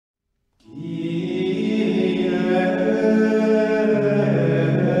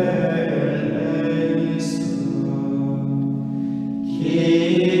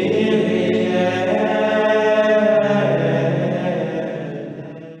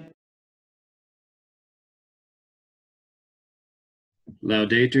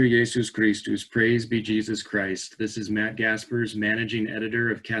Laudetur Jesus Christus, praise be Jesus Christ. This is Matt Gaspers, managing editor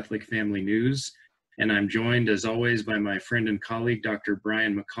of Catholic Family News, and I'm joined as always by my friend and colleague, Dr.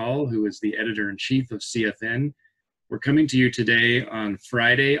 Brian McCall, who is the editor-in-chief of CFN. We're coming to you today on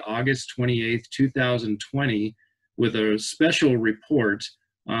Friday, August 28th, 2020, with a special report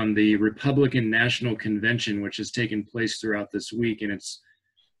on the Republican National Convention, which has taken place throughout this week, and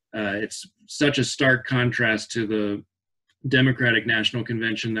it's such a stark contrast to the Democratic National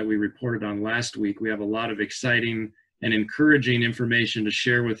Convention that we reported on last week. We have a lot of exciting and encouraging information to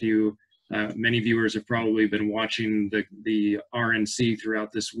share with you. Many viewers have probably been watching the RNC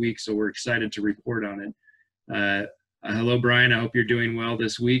throughout this week, so we're excited to report on it. Hello, Brian. I hope you're doing well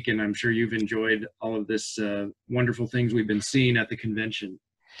this week, and I'm sure you've enjoyed all of this wonderful things we've been seeing at the convention.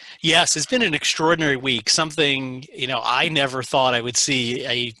 Yes, it's been an extraordinary week, something, I never thought I would see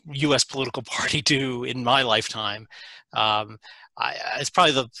a U.S. political party do in my lifetime. It's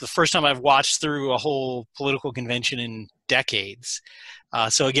probably the first time I've watched through a whole political convention in decades.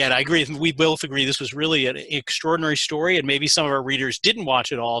 So again, I agree. We both agree this was really an extraordinary story, and maybe some of our readers didn't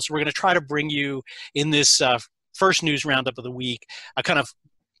watch it all. So we're going to try to bring you in this first news roundup of the week a kind of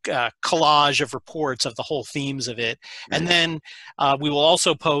collage of reports of the whole themes of it. And then we will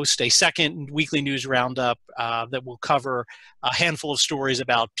also post a second weekly news roundup that will cover a handful of stories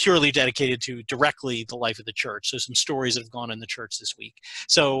about purely dedicated to directly the life of the church. So some stories that have gone in the church this week.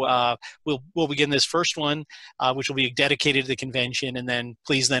 So we'll begin this first one, which will be dedicated to the convention, and then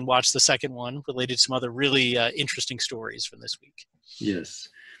please then watch the second one related to some other really interesting stories from this week. Yes.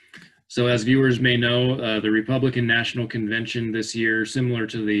 So as viewers may know, the Republican National Convention this year, similar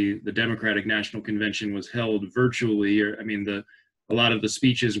to the Democratic National Convention, was held virtually. A lot of the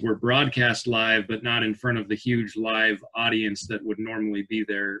speeches were broadcast live, but not in front of the huge live audience that would normally be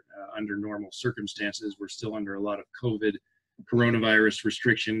there under normal circumstances. We're still under a lot of coronavirus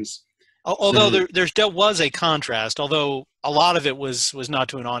restrictions. Although there was a contrast, although a lot of it was not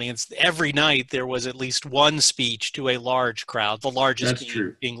to an audience. Every night there was at least one speech to a large crowd, the largest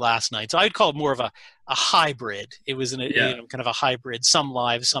being last night. So I'd call it more of a hybrid. It was kind of a hybrid, some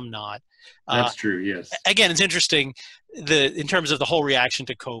live, some not. That's true, yes. Again, it's interesting in terms of the whole reaction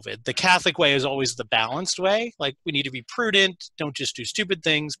to COVID. The Catholic way is always the balanced way. Like, we need to be prudent, don't just do stupid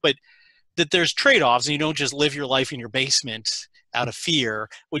things, but that there's trade-offs, and you don't just live your life in your basement out of fear,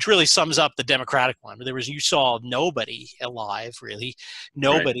 which really sums up the Democratic one. You saw nobody alive, really,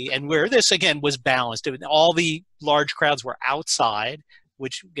 nobody. Right. And where this, again, was balanced. All the large crowds were outside,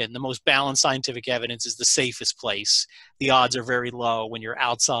 which, again, the most balanced scientific evidence is the safest place. The odds are very low when you're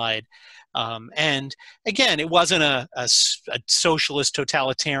outside. And again, it wasn't a socialist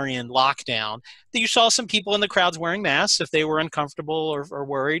totalitarian lockdown. You saw some people in the crowds wearing masks if they were uncomfortable or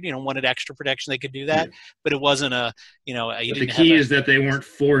worried, wanted extra protection, they could do that. Yeah. But it wasn't but the key is that they weren't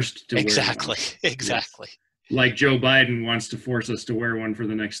forced to wear one. Exactly. Yes. Like Joe Biden wants to force us to wear one for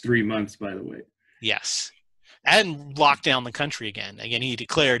the next 3 months, by the way. Yes. And lock down the country again. Again, he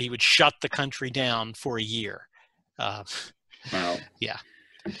declared he would shut the country down for a year. Wow. Yeah.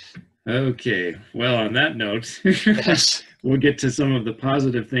 Okay. Well, on that note, yes. We'll get to some of the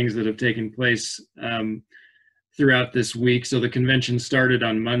positive things that have taken place throughout this week. So the convention started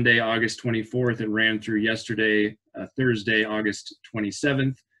on Monday, August 24th. It ran through yesterday, Thursday, August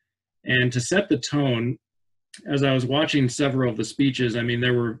 27th. And to set the tone, as I was watching several of the speeches,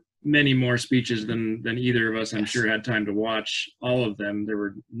 there were many more speeches than either of us, I'm sure, had time to watch all of them. There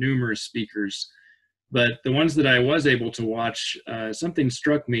were numerous speakers. But the ones that I was able to watch, something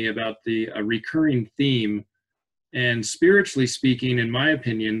struck me about a recurring theme. And spiritually speaking, in my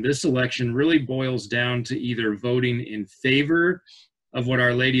opinion, this election really boils down to either voting in favor of what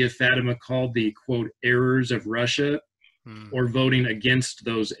Our Lady of Fatima called the, quote, errors of Russia, or voting against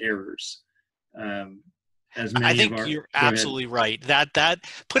those errors. I think you're absolutely right. That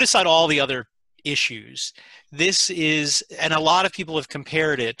put aside all the other issues. This is, and a lot of people have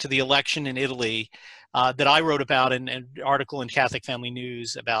compared it to the election in Italy that I wrote about in an article in Catholic Family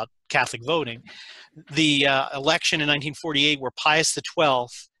News about Catholic voting. The election in 1948 where Pius XII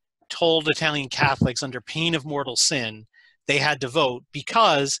told Italian Catholics under pain of mortal sin they had to vote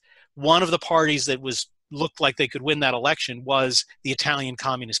because one of the parties that looked like they could win that election was the Italian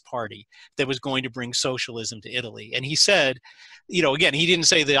Communist Party that was going to bring socialism to Italy. And he said, again, he didn't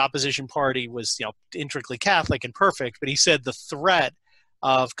say the opposition party was, intricately Catholic and perfect, but he said the threat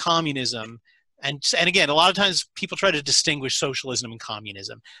of communism. And again, a lot of times people try to distinguish socialism and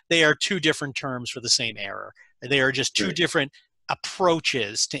communism. They are two different terms for the same error. They are just two different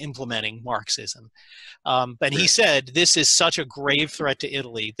approaches to implementing Marxism. But he said this is such a grave threat to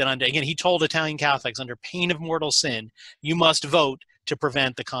Italy that, again, he told Italian Catholics under pain of mortal sin, you must vote to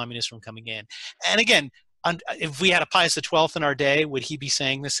prevent the communists from coming in. And again, if we had a Pius XII in our day, would he be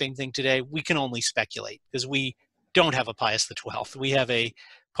saying the same thing today? We can only speculate, because we don't have a Pius XII. We have a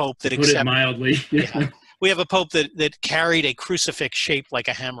Pope that put it mildly. Yeah. We have a Pope that carried a crucifix shaped like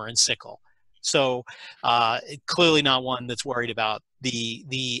a hammer and sickle. So clearly not one that's worried about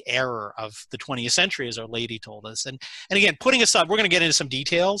the error of the 20th century, as Our Lady told us. And again, putting aside, we're going to get into some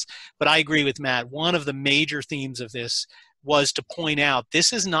details, but I agree with Matt. One of the major themes of this was to point out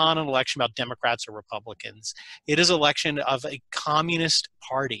this is not an election about Democrats or Republicans. It is an election of a communist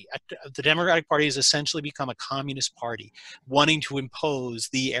party. The Democratic Party has essentially become a communist party, wanting to impose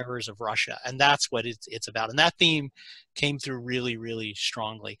the errors of Russia. And that's what it's about. And that theme came through really, really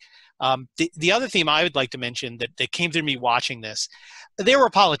strongly. The other theme I would like to mention that came through me watching this, there were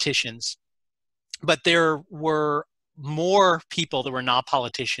politicians, but there were more people that were not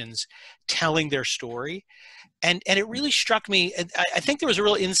politicians telling their story. And it really struck me, and I think there was a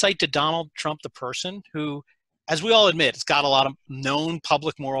real insight to Donald Trump, the person, who, as we all admit, has got a lot of known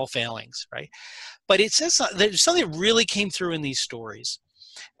public moral failings, right? But it says there's something that really came through in these stories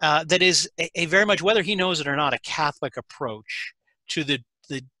that is a very much, whether he knows it or not, a Catholic approach to the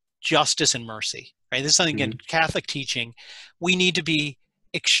justice and mercy, right? This is something, again, Catholic teaching. We need to be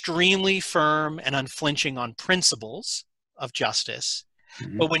extremely firm and unflinching on principles of justice.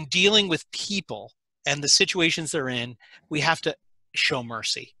 But when dealing with people and the situations they're in, we have to show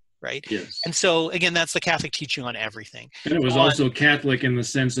mercy, right? Yes. And so, again, that's the Catholic teaching on everything. And it was also Catholic in the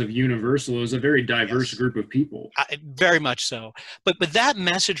sense of universal. It was a very diverse group of people. Very much so. But that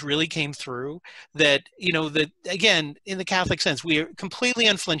message really came through that, that, again, in the Catholic sense, we are completely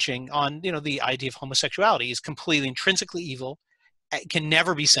unflinching on, the idea of homosexuality is completely intrinsically evil, can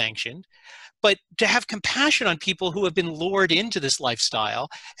never be sanctioned. But to have compassion on people who have been lured into this lifestyle,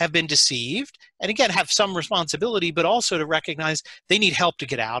 have been deceived, and again, have some responsibility, but also to recognize they need help to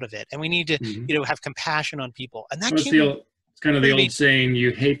get out of it. And we need to, have compassion on people. And that it's kind of the old saying, you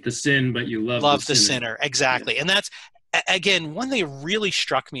hate the sin, but you love the sinner. Exactly. Yeah. And that's, again, one thing that really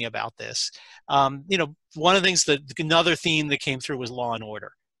struck me about this, one of the things another theme that came through was law and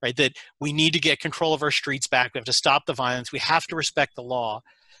order, right? That we need to get control of our streets back. We have to stop the violence. We have to respect the law.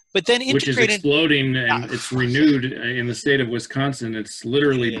 But then which is exploding, and it's renewed in the state of Wisconsin. It's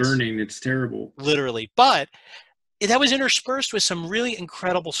literally burning. It's terrible. Literally. But that was interspersed with some really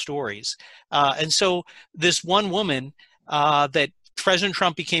incredible stories. And so this one woman that President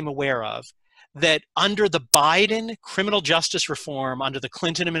Trump became aware of, that under the Biden criminal justice reform, under the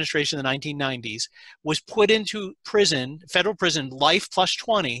Clinton administration in the 1990s, was put into prison, federal prison, life plus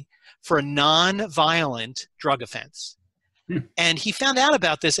 20 for a non-violent drug offense. And he found out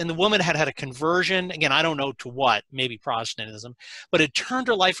about this, and the woman had a conversion. Again, I don't know to what, maybe Protestantism, but it turned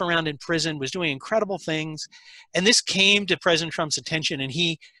her life around in prison, was doing incredible things. And this came to President Trump's attention, and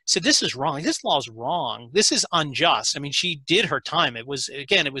he said, this is wrong. This law is wrong. This is unjust. I mean, she did her time. It was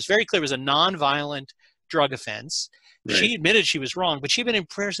very clear. It was a nonviolent drug offense. Right. She admitted she was wrong, but she'd been in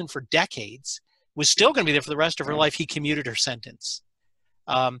prison for decades, was still going to be there for the rest of her life. He commuted her sentence.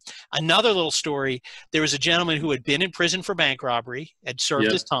 Another little story, there was a gentleman who had been in prison for bank robbery, had served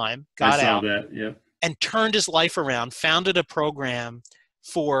his time, got out, and turned his life around, founded a program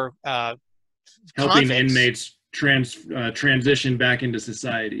for helping inmates transition back into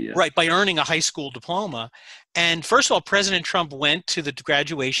society. Yeah. Right, by earning a high school diploma. And first of all, President Trump went to the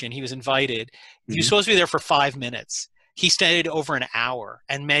graduation. He was invited. He was supposed to be there for 5 minutes. He stayed over an hour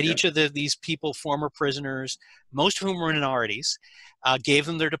and met each of these people, former prisoners, most of whom were minorities, gave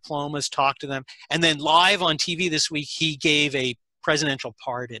them their diplomas, talked to them. And then live on TV this week, he gave a presidential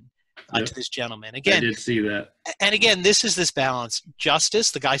pardon to this gentleman. Again, I did see that. And again, this is this balance.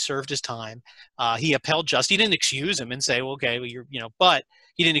 Justice, the guy served his time. He upheld justice. He didn't excuse him and say, well, okay, well, but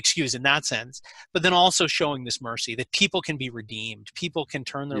he didn't excuse in that sense. But then also showing this mercy, that people can be redeemed. People can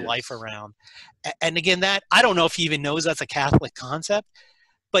turn their life around. And again, that, I don't know if he even knows that's a Catholic concept,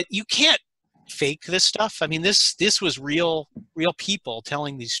 but you can't fake this stuff. I mean, this was real people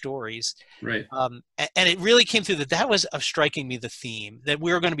telling these stories. Right. And it really came through that was striking me the theme, that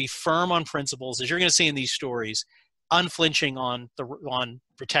we're going to be firm on principles, as you're going to see in these stories, unflinching on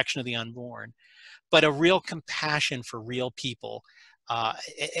protection of the unborn, but a real compassion for real people.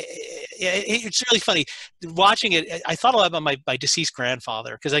 It's really funny watching it. I thought a lot about my deceased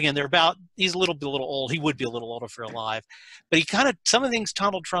grandfather, because again, he's a little old. He would be a little older if you're alive, but some of the things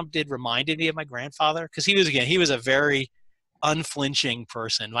Donald Trump did reminded me of my grandfather, because he was a very unflinching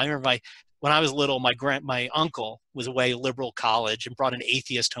person. I remember when I was little, my uncle was away at liberal college and brought an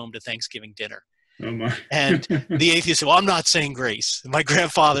atheist home to Thanksgiving dinner. Oh my. And the atheist said, well, I'm not saying grace. And my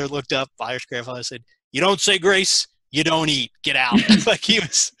grandfather looked up, Irish grandfather, said, you don't say grace, you don't eat, get out. Like he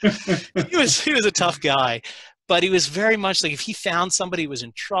was a tough guy, but he was very much like if he found somebody who was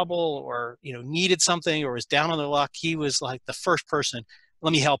in trouble or, needed something or was down on their luck, he was like the first person,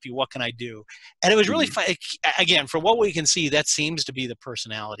 let me help you. What can I do? And it was really fun. Again, from what we can see, that seems to be the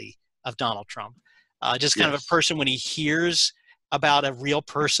personality of Donald Trump. Just kind of a person when he hears about a real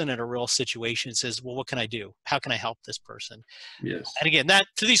person in a real situation says, well, what can I do? How can I help this person? Yes. And again, that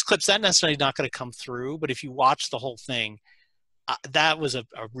through these clips, that necessarily is not going to come through, but if you watch the whole thing, that was a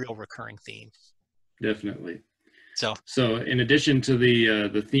real recurring theme. Definitely. So in addition to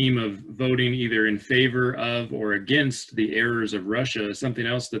the theme of voting either in favor of or against the errors of Russia, something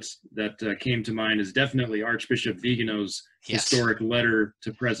else that came to mind is definitely Archbishop Vigano's historic letter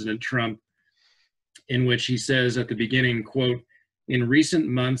to President Trump, in which he says at the beginning, quote, "In recent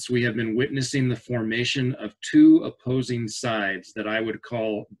months, we have been witnessing the formation of two opposing sides that I would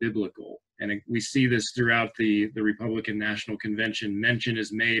call biblical." And we see this throughout the Republican National Convention. Mention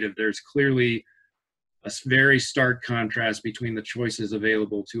is made of there's clearly a very stark contrast between the choices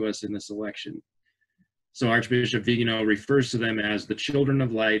available to us in this election. So Archbishop Vigano refers to them as the children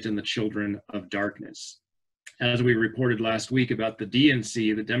of light and the children of darkness. As we reported last week about the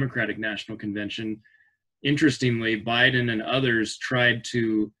DNC, the Democratic National Convention, interestingly, Biden and others tried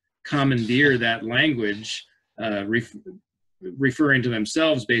to commandeer that language, referring to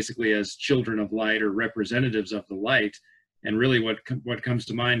themselves basically as children of light or representatives of the light. And really what comes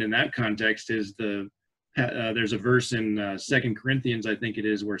to mind in that context is there's a verse in 2 Corinthians, I think it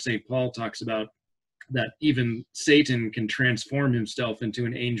is, where St. Paul talks about that even Satan can transform himself into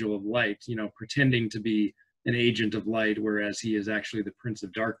an angel of light, pretending to be an agent of light, whereas he is actually the prince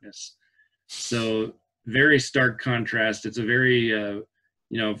of darkness. So very stark contrast. It's a very,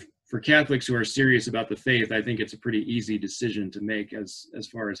 for Catholics who are serious about the faith, I think it's a pretty easy decision to make as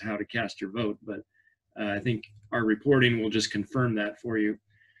far as how to cast your vote. But I think our reporting will just confirm that for you.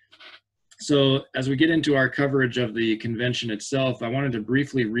 So as we get into our coverage of the convention itself, I wanted to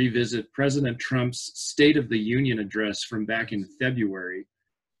briefly revisit President Trump's State of the Union address from back in February.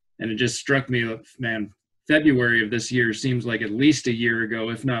 And it just struck me, man, February of this year seems like at least a year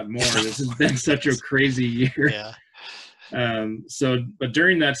ago, if not more. This has been such a crazy year. Yeah. But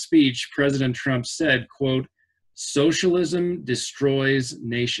during that speech, President Trump said, quote, "Socialism destroys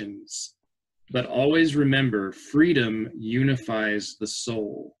nations, but always remember, freedom unifies the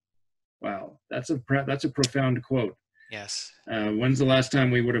soul." Wow, that's a profound quote. Yes. When's the last time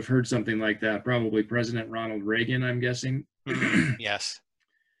we would have heard something like that? Probably President Ronald Reagan, I'm guessing. Yes.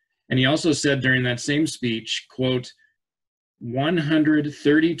 And he also said during that same speech, quote,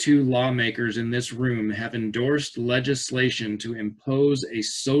 132 lawmakers in this room have endorsed legislation to impose a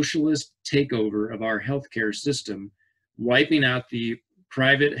socialist takeover of our healthcare system, wiping out the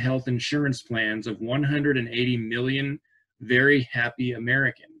private health insurance plans of 180 million very happy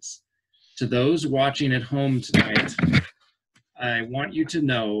Americans. To those watching at home tonight, I want you to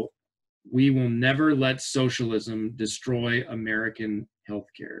know we will never let socialism destroy American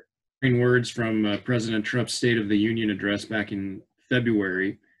healthcare. In words from President Trump's State of the Union address back in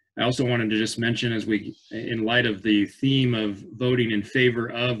February, I also wanted to just mention, in light of the theme of voting in favor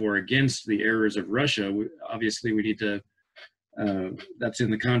of or against the errors of Russia, obviously we need to, that's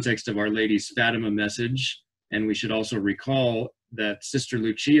in the context of Our Lady's Fatima message. And we should also recall that Sister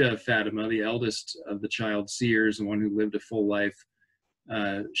Lucia Fatima, the eldest of the child seers, the one who lived a full life,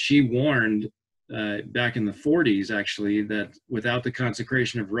 she warned back in the 40s, actually, that without the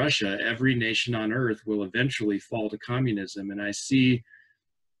consecration of Russia, every nation on earth will eventually fall to communism. And I see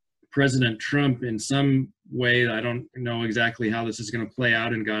President Trump in some way, I don't know exactly how this is going to play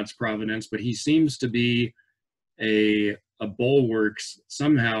out in God's providence, but he seems to be a bulwark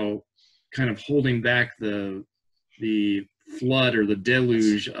somehow kind of holding back the flood or the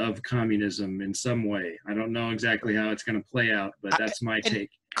deluge of communism in some way. I don't know exactly how it's going to play out, but that's my take.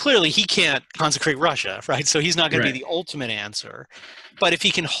 Clearly, he can't consecrate Russia, right? So he's not going to be the ultimate answer. But if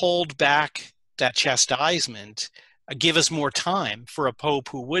he can hold back that chastisement, give us more time for a pope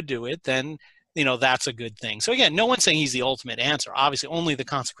who would do it, then, that's a good thing. So again, no one's saying he's the ultimate answer. Obviously, only the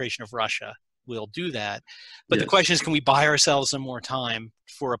consecration of Russia will do that. But the question is, can we buy ourselves some more time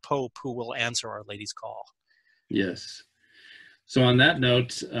for a pope who will answer Our Lady's call? Yes. So on that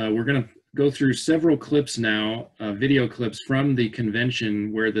note, we're going to go through several clips now, video clips from the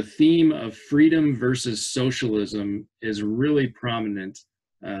convention where the theme of freedom versus socialism is really prominent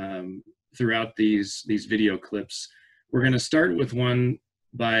throughout these video clips. We're going to start with one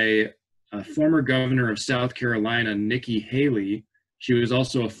by former governor of South Carolina, Nikki Haley. She was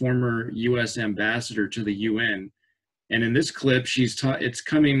also a former U.S. ambassador to the UN. And in this clip, she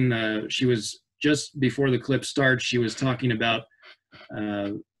was just before the clip starts, she was talking about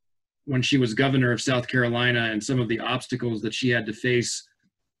when she was governor of South Carolina and some of the obstacles that she had to face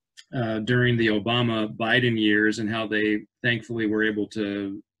during the Obama-Biden years, and how they thankfully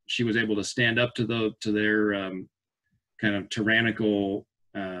she was able to stand up to their kind of tyrannical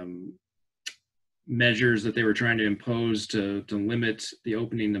measures that they were trying to impose to limit the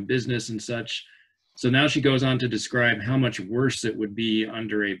opening of business and such. So now she goes on to describe how much worse it would be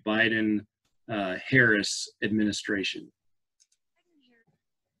under a Biden-Harris administration.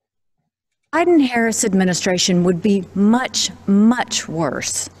 Biden-Harris administration would be much, much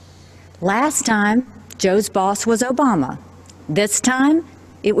worse. Last time, Joe's boss was Obama. This time,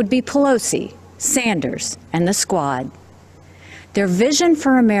 it would be Pelosi, Sanders, and the squad. Their vision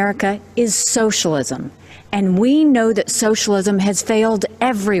for America is socialism, and we know that socialism has failed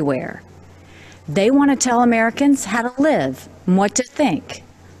everywhere. They want to tell Americans how to live and what to think.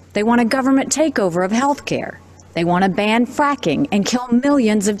 They want a government takeover of health care. They want to ban fracking and kill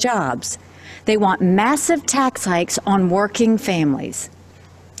millions of jobs. They want massive tax hikes on working families.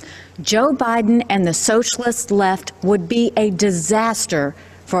 Joe Biden and the socialist left would be a disaster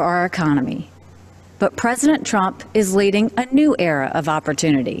for our economy. But President Trump is leading a new era of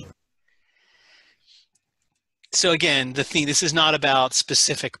opportunity. So again, the theme, this is not about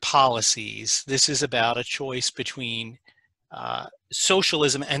specific policies. This is about a choice between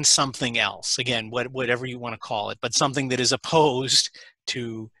socialism and something else. Again, whatever you want to call it, but something that is opposed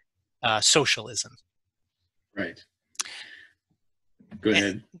to socialism. Right. Go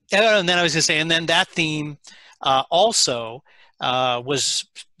ahead. And then I was going to say, and then that theme also was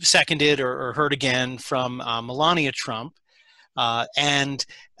seconded or heard again from Melania Trump. And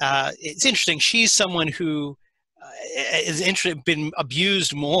it's interesting. She's someone who is been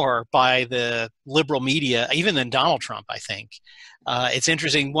abused more by the liberal media, even than Donald Trump, I think. It's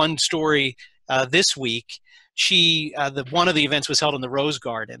interesting. One story this week, one of the events was held in the Rose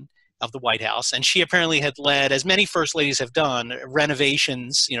Garden of the White House, and she apparently had led, as many first ladies have done,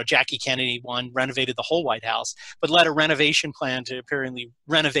 renovations. You know, Jackie Kennedy renovated the whole White House, but led a renovation plan to apparently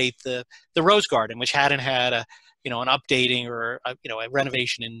renovate the Rose Garden, which hadn't had an updating or a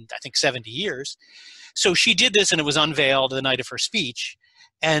renovation in, I think, 70 years. So she did this, and it was unveiled the night of her speech.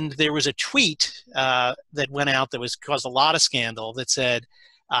 And there was a tweet that went out that caused a lot of scandal that said,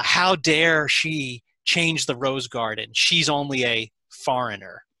 "How dare she change the Rose Garden? She's only a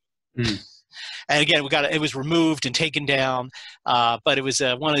foreigner." Mm. And again, it was removed and taken down, but it was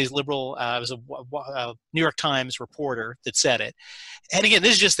one of these liberal, it was a New York Times reporter that said it. And again,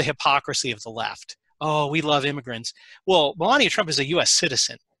 this is just the hypocrisy of the left. Oh, we love immigrants. Well, Melania Trump is a U.S.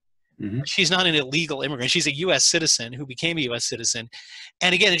 citizen. Mm-hmm. She's not an illegal immigrant. She's a U.S. citizen who became a U.S. citizen.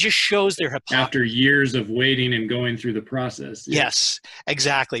 And again, it just shows their hypocrisy. After years of waiting and going through the process. Yeah. Yes,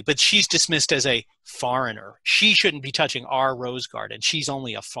 exactly. But she's dismissed as a foreigner. She shouldn't be touching our Rose Garden. She's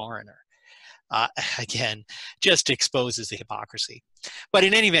only a foreigner. Again, just exposes the hypocrisy. But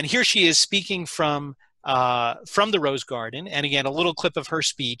in any event, here she is speaking from the Rose Garden. And again, a little clip of her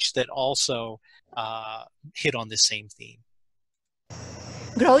speech that also hit on this same theme.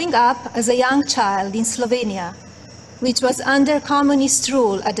 Growing up as a young child in Slovenia, which was under communist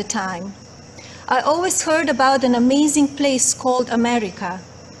rule at the time, I always heard about an amazing place called America,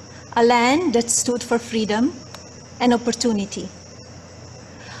 a land that stood for freedom and opportunity.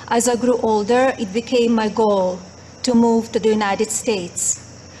 As I grew older, it became my goal to move to the United States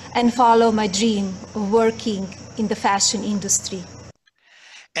and follow my dream of working in the fashion industry.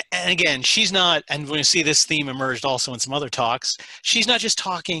 And again, she's not, and we're going to see this theme emerged also in some other talks, she's not just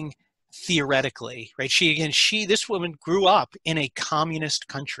talking theoretically, right? This woman grew up in a communist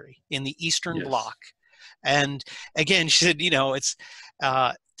country in the Eastern Yes. Bloc. And again, she said,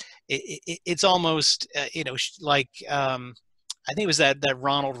 it's almost, like, I think it was that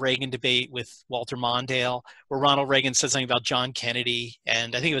Ronald Reagan debate with Walter Mondale, where Ronald Reagan said something about John Kennedy,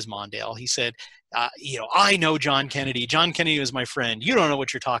 and I think it was Mondale. He said, I know John Kennedy. John Kennedy was my friend. You don't know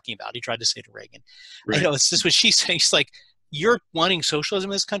what you're talking about. He tried to say to Reagan. Right. It's just what she's saying. She's like, you're wanting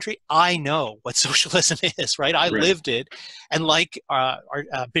socialism in this country? I know what socialism is, right? I lived it. And like our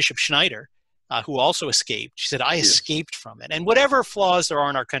Bishop Schneider, who also escaped, she said, I escaped from it. And whatever flaws there are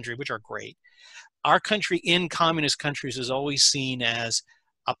in our country, which are great, our country in communist countries is always seen as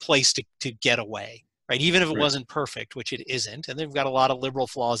a place to get away, right? Even if it wasn't perfect, which it isn't, and they've got a lot of liberal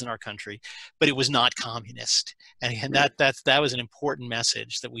flaws in our country, but it was not communist. And that was an important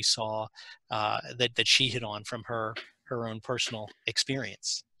message that we saw that she hit on from her own personal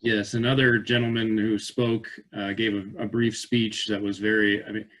experience. Yes, another gentleman who spoke gave a brief speech that was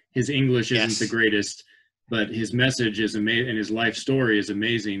his English isn't the greatest, but his message is amazing, and his life story is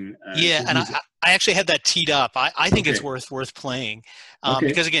amazing. Yeah, and I actually had that teed up. I think it's worth playing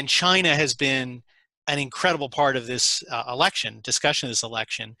because, again, China has been an incredible part of this discussion of this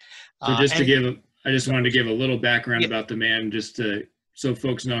election. So I just wanted to give a little background about the man, so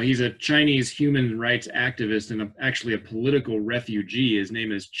folks know. He's a Chinese human rights activist and actually a political refugee. His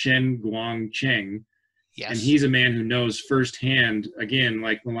name is Chen Guangcheng. Yes. And he's a man who knows firsthand, again,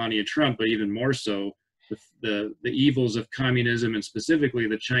 like Melania Trump, but even more so, the evils of communism, and specifically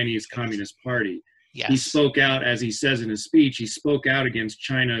the Chinese Communist Party. Yes. He spoke out, as he says in his speech, he spoke out against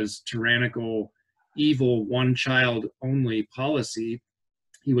China's tyrannical, evil, one-child only policy.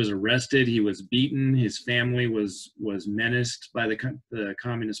 He was arrested, he was beaten, his family was menaced by the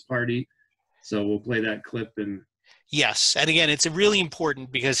Communist Party. So we'll play that clip. And yes, and again, it's really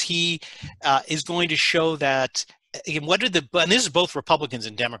important because he is going to show that. Again, and this is both Republicans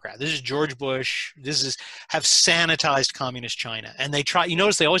and Democrats. This is George Bush. Have sanitized communist China, and you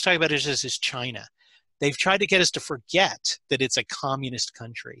notice they always talk about it as China. They've tried to get us to forget that it's a communist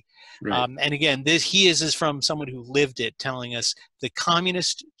country. Right. And again, he is from someone who lived it, telling us the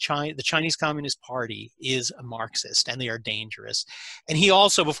Chinese Communist Party is a Marxist and they are dangerous. And he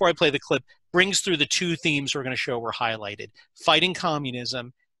also, before I play the clip, brings through the two themes we're going to show were highlighted: fighting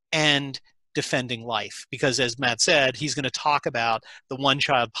communism and defending life. Because as Matt said, he's going to talk about the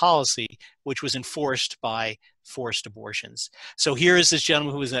one-child policy, which was enforced by forced abortions. So here is this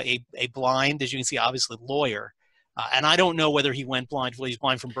gentleman who is a blind, as you can see, obviously lawyer. And I don't know whether he went blind. Well, he's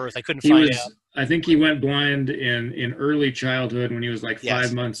blind from birth. I couldn't find out. I think he went blind in early childhood when he was like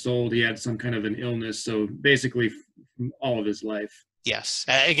 5 months old. He had some kind of an illness. So basically all of his life. Yes.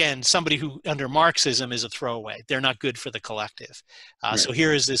 Again, somebody who under Marxism is a throwaway. They're not good for the collective. Right. So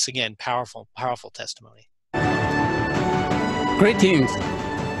here is this, again, powerful testimony. Greetings.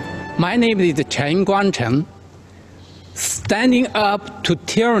 My name is Chen Guangcheng. Standing up to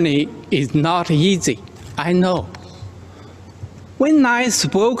tyranny is not easy, I know. When I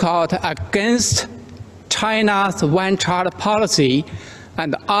spoke out against China's one-child policy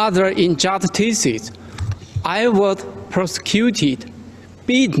and other injustices, I was prosecuted,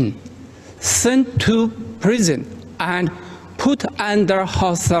 beaten, sent to prison, and put under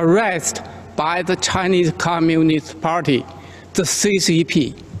house arrest by the Chinese Communist Party, the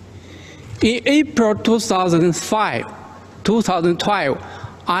CCP. In April 2012,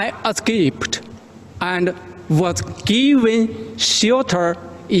 I escaped and was given shelter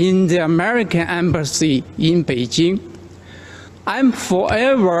in the American embassy in Beijing. I'm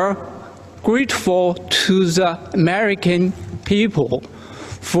forever grateful to the American people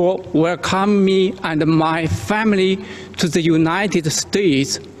for welcoming me and my family to the United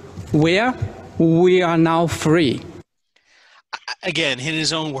States, where we are now free. Again, in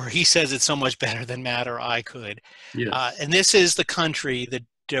his own word, he says it's so much better than Matt or I could. Yes. And this is the country that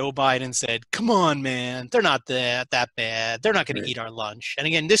Joe Biden said, come on, man, they're not that bad. They're not going to eat our lunch. And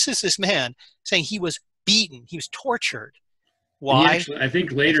again, this is this man saying he was beaten. He was tortured. Why? I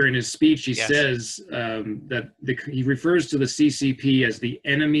think later in his speech, he says that he refers to the CCP as the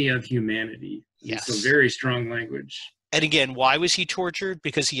enemy of humanity. Yes. So very strong language. And again, why was he tortured?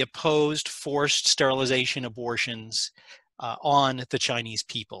 Because he opposed forced sterilization abortions on the Chinese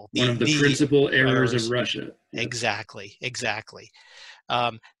people. One of the principal errors of Russia. Exactly.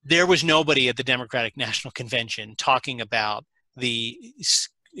 There was nobody at the Democratic National Convention talking about the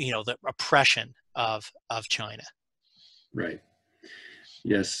oppression of China. Right.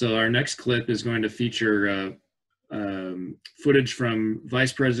 Yes. So our next clip is going to feature footage from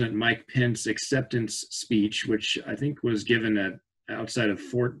Vice President Mike Pence's acceptance speech, which I think was given outside of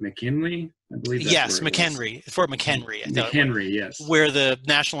Fort McKinley, I believe. Yes, McHenry, Fort McHenry. McHenry, yes. Where the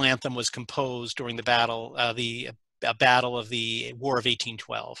national anthem was composed during the battle, battle of the War of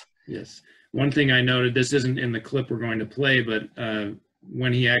 1812. Yes. One thing I noted, this isn't in the clip we're going to play, but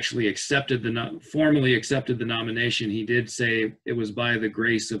when he actually formally accepted the nomination, he did say it was by the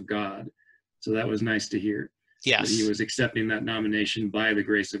grace of God. So that was nice to hear. Yes. That he was accepting that nomination by the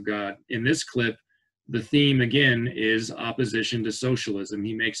grace of God. In this clip, the theme again is opposition to socialism.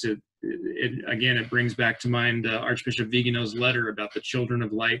 He makes it brings back to mind Archbishop Vigano's letter about the children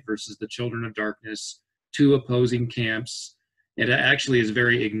of light versus the children of darkness, two opposing camps. It actually is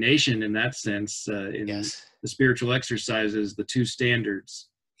very Ignatian in that sense, in the spiritual exercises, the two standards.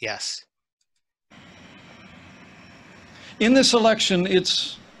 Yes. In this election,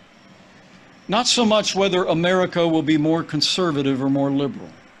 it's not so much whether America will be more conservative or more liberal,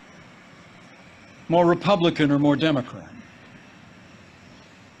 more Republican or more Democrat.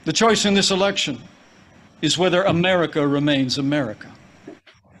 The choice in this election is whether America remains America.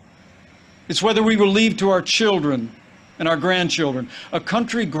 It's whether we will leave to our children and our grandchildren a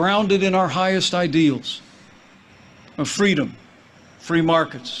country grounded in our highest ideals of freedom, free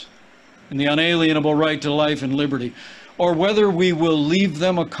markets, and the unalienable right to life and liberty, or whether we will leave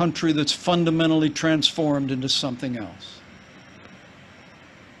them a country that's fundamentally transformed into something else.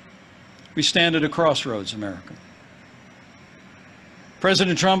 We stand at a crossroads, America.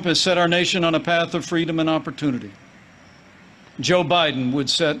 President Trump has set our nation on a path of freedom and opportunity. Joe Biden would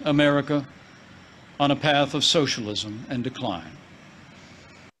set America on a path of socialism and decline.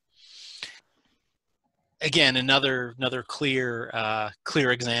 Again, another clear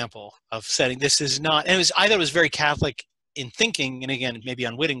example of setting. This is not, and I thought it was very Catholic in thinking, and again, maybe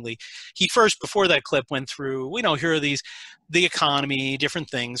unwittingly. He first, before that clip, went through, here are these, the economy, different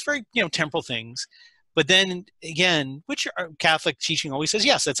things, very, temporal things. But then again, which Catholic teaching always says,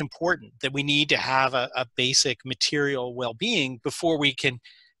 yes, that's important, that we need to have a basic material well-being before we can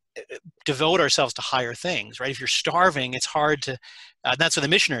devote ourselves to higher things, right? If you're starving, it's hard to, that's why the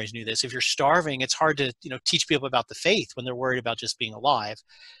missionaries knew this. If you're starving, it's hard to, teach people about the faith when they're worried about just being alive.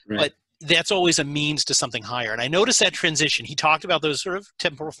 Right. But that's always a means to something higher. And I noticed that transition. He talked about those sort of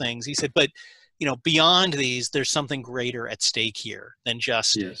temporal things. He said, but beyond these, there's something greater at stake here than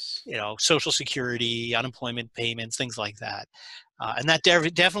just, yes, Social Security, unemployment payments, things like that. And that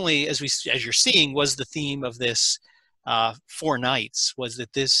definitely, as you're seeing, was the theme of this 4 nights, was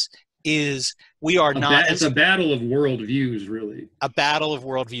that this is, we are not. It's a battle of worldviews, really. A battle of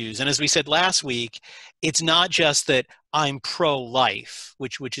worldviews. And as we said last week, it's not just that I'm pro-life,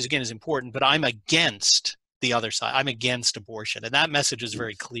 which is again is important, but I'm against the other side. I'm against abortion. And that message is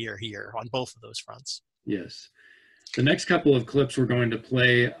very clear here on both of those fronts. Yes. The next couple of clips we're going to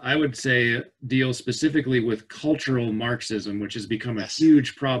play, I would say, deal specifically with cultural Marxism, which has become a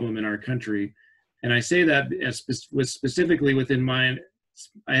huge problem in our country. And I say that specifically within mind,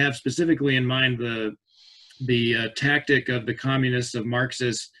 I have specifically in mind the tactic of the communists, of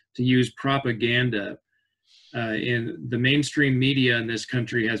Marxists, to use propaganda. In the mainstream media in this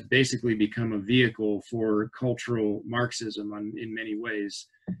country has basically become a vehicle for cultural Marxism in many ways.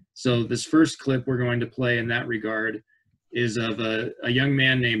 So this first clip we're going to play in that regard is of a young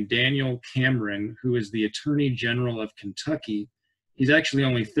man named Daniel Cameron, who is the Attorney General of Kentucky. He's actually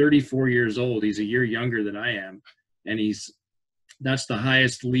only 34 years old. He's a year younger than I am. And that's the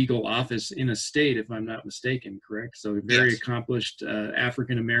highest legal office in a state, if I'm not mistaken, correct? So a very accomplished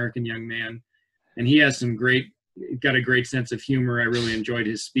African-American young man. And he has got a great sense of humor. I really enjoyed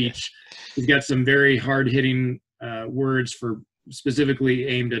his speech. He's got some very hard-hitting words specifically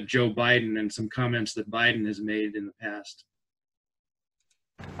aimed at Joe Biden and some comments that Biden has made in the past.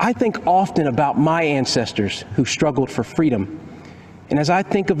 I think often about my ancestors who struggled for freedom. And as I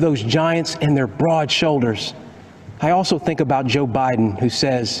think of those giants and their broad shoulders, I also think about Joe Biden, who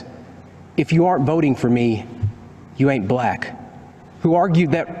says, if you aren't voting for me, you ain't black, who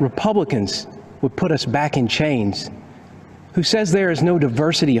argued that Republicans would put us back in chains, who says there is no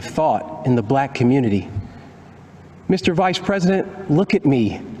diversity of thought in the black community. Mr. Vice President, look at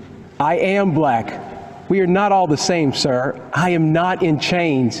me. I am black. We are not all the same, sir. I am not in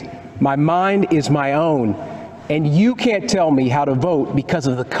chains. My mind is my own, and you can't tell me how to vote because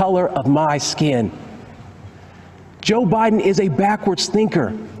of the color of my skin. Joe Biden is a backwards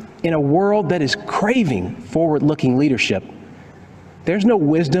thinker in a world that is craving forward-looking leadership. There's no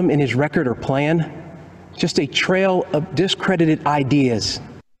wisdom in his record or plan, just a trail of discredited ideas.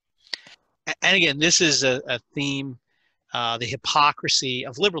 And again, this is a theme, the hypocrisy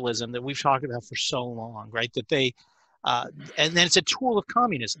of liberalism that we've talked about for so long, right? That and then it's a tool of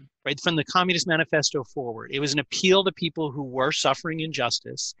communism, right? From the Communist Manifesto forward, it was an appeal to people who were suffering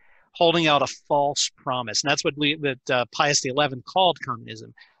injustice, holding out a false promise. And that's what Pius XI called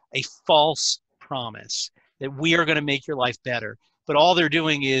communism, a false promise that we are going to make your life better. But all they're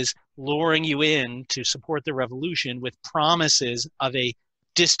doing is luring you in to support the revolution with promises of a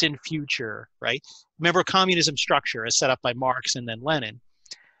distant future, right? Remember, communism structure is set up by Marx and then Lenin.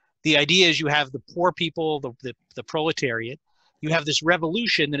 The idea is you have the poor people, the proletariat. You have this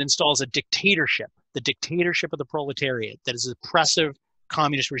revolution that installs a dictatorship, the dictatorship of the proletariat, that is an oppressive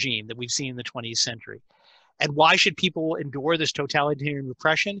communist regime that we've seen in the 20th century. And why should people endure this totalitarian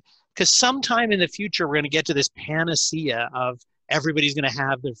repression? Because sometime in the future, we're going to get to this panacea of everybody's going to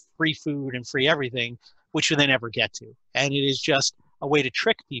have the free food and free everything, which they never get to. And it is just a way to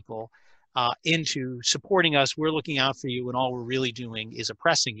trick people into supporting us. We're looking out for you, and all we're really doing is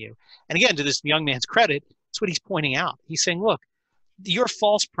oppressing you. And again, to this young man's credit, that's what he's pointing out. He's saying, look, your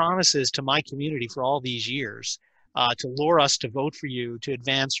false promises to my community for all these years to lure us to vote for you, to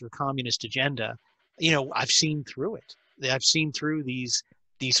advance your communist agenda, I've seen through it. I've seen through these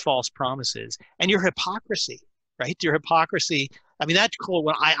these false promises, and your hypocrisy, right? Your hypocrisy. I mean, that's cool.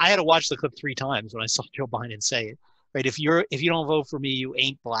 When I had to watch the clip 3 times when I saw Joe Biden say it, right? If you don't vote for me, you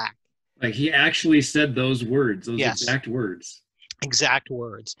ain't black. Like, he actually said those words, those Yes. exact words. Exact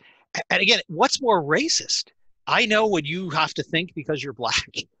words. And again, what's more racist? I know what you have to think because you're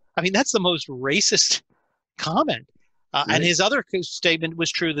black. I mean, that's the most racist comment. Right. And his other statement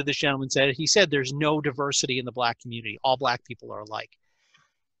was true that this gentleman said. He said there's no diversity in the black community. All black people are alike.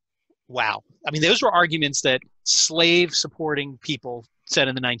 Wow. I mean, those were arguments that slave-supporting people said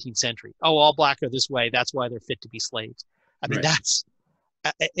in the 19th century. Oh, all black are this way. That's why they're fit to be slaves. I mean, that's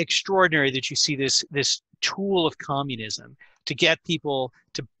extraordinary that you see this tool of communism to get people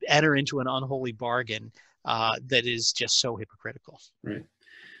to enter into an unholy bargain that is just so hypocritical. Right.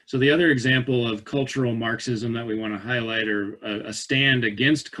 So the other example of cultural Marxism that we want to highlight, or a stand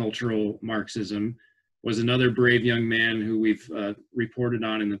against cultural Marxism, was another brave young man who we've reported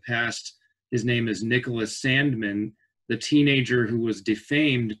on in the past. His name is Nicholas Sandmann, the teenager who was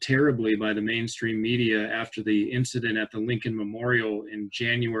defamed terribly by the mainstream media after the incident at the Lincoln Memorial in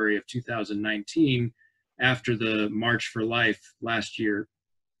January of 2019, after the March for Life last year.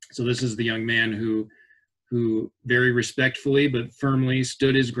 So this is the young man who very respectfully but firmly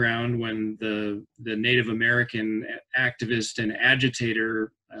stood his ground when the Native American activist and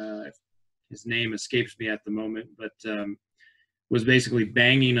agitator, his name escapes me at the moment, but was basically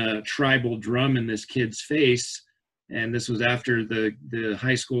banging a tribal drum in this kid's face. And this was after the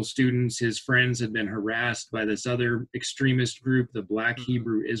high school students, his friends, had been harassed by this other extremist group, the Black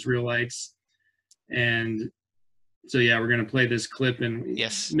Hebrew Israelites. And so, yeah, we're going to play this clip. And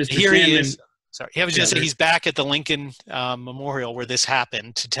yes, Mr. Here Sandmann, he is. Sorry, I was going to say he's back at the Lincoln Memorial where this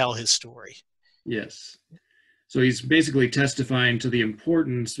happened to tell his story. Yes. So he's basically testifying to the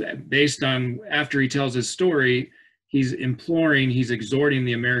importance, based on, after he tells his story, he's exhorting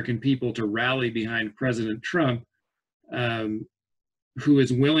the American people to rally behind President Trump, who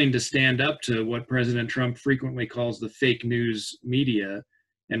is willing to stand up to what President Trump frequently calls the fake news media.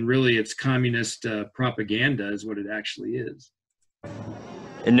 And really, it's communist propaganda is what it actually is.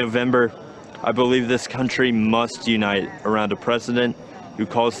 In November, I believe this country must unite around a president who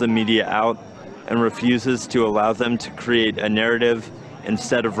calls the media out and refuses to allow them to create a narrative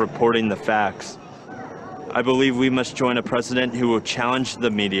instead of reporting the facts. I believe we must join a president who will challenge the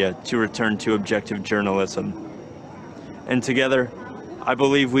media to return to objective journalism. And together, I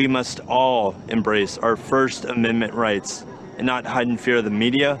believe we must all embrace our First Amendment rights and not hide in fear of the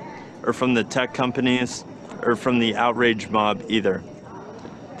media or from the tech companies or from the outrage mob either.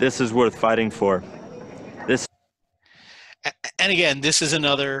 This is worth fighting for. And again, this is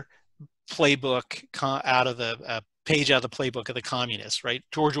another playbook out of the page out of the playbook of the communists, right?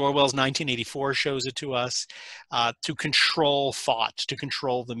 George Orwell's 1984 shows it to us, to control thought, to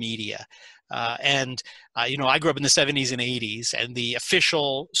control the media. You know, I grew up in the 70s and 80s, and the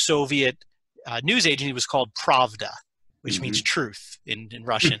official Soviet news agency was called Pravda, which means truth in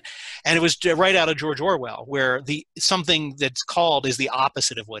Russian. And it was right out of George Orwell, where something that's called is the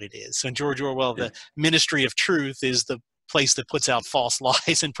opposite of what it is. So in George Orwell, the Ministry of Truth is the place that puts out false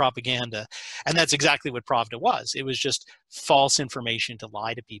lies and propaganda. And that's exactly what Pravda was. It was just false information to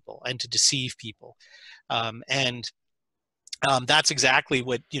lie to people and to deceive people. That's exactly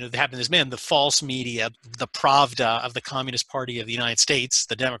what happened to this man. The false media, the Pravda of the Communist Party of the United States,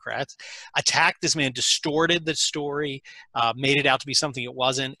 the Democrats, attacked this man, distorted the story, made it out to be something it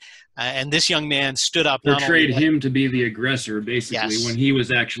wasn't. And this young man stood up. Portrayed him to be the aggressor, basically, when he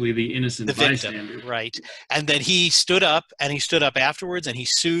was actually the innocent bystander. Right. And then he stood up, and he stood up afterwards, and he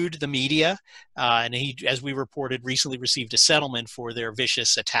sued the media. And he, as we reported, recently received a settlement for their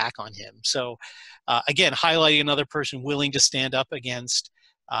vicious attack on him. So again, highlighting another person willing to stand up against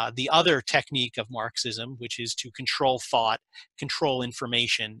the other technique of Marxism, which is to control thought, control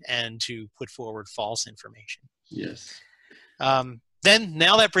information, and to put forward false information. Yes. Then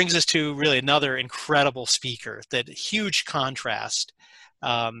now that brings us to really another incredible speaker, that huge contrast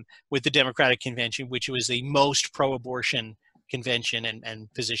with the Democratic Convention, which was the most pro-abortion convention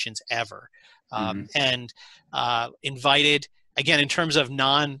and positions ever. And invited, again, in terms of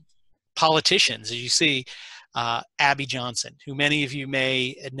non-politicians, as you see, Abby Johnson, who many of you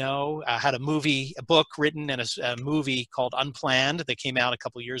may know, had a book written and a movie called Unplanned that came out a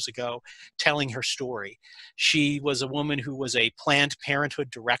couple years ago, telling her story. She was a woman who was a Planned Parenthood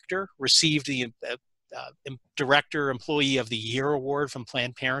director, received the Director Employee of the Year Award from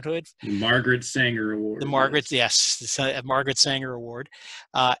Planned Parenthood. The Margaret Sanger Award. The Margaret Sanger Award.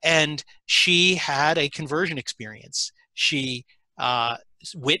 And she had a conversion experience. She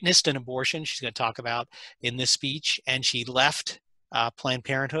witnessed an abortion she's going to talk about in this speech, and she left Planned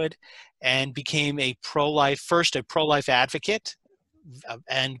Parenthood and became a pro-life advocate,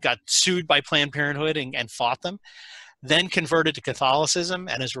 and got sued by Planned Parenthood and fought them. Then converted to Catholicism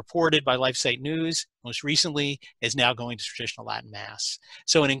and is reported by LifeSite News, most recently is now going to traditional Latin Mass.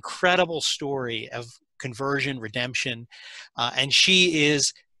 So an incredible story of conversion, redemption, and she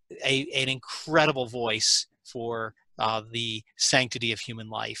is an incredible voice for the sanctity of human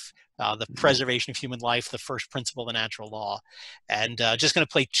life, the preservation of human life, the first principle of the natural law. And just going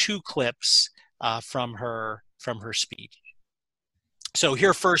to play 2 clips from her speech. So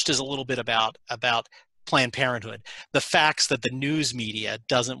here first is a little bit about Planned Parenthood, the facts that the news media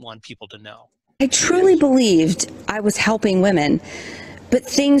doesn't want people to know. I truly believed I was helping women, but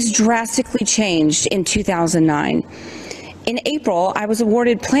things drastically changed in 2009. In April, I was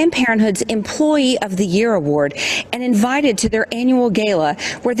awarded Planned Parenthood's Employee of the Year Award and invited to their annual gala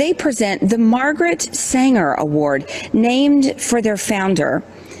where they present the Margaret Sanger Award, named for their founder.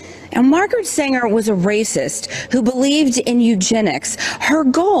 And Margaret Sanger was a racist who believed in eugenics. Her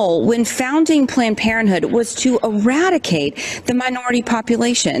goal when founding Planned Parenthood was to eradicate the minority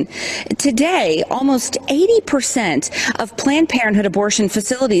population. Today, almost 80% of Planned Parenthood abortion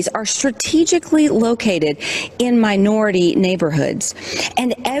facilities are strategically located in minority neighborhoods.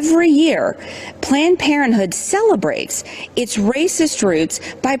 And every year, Planned Parenthood celebrates its racist roots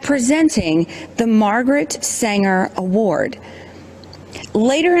by presenting the Margaret Sanger Award.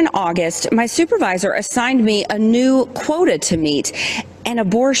 Later in August, my supervisor assigned me a new quota to meet, an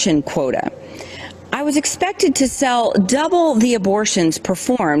abortion quota. I was expected to sell double the abortions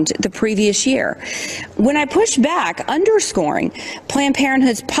performed the previous year. When I pushed back, underscoring Planned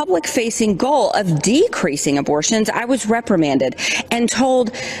Parenthood's public-facing goal of decreasing abortions, I was reprimanded and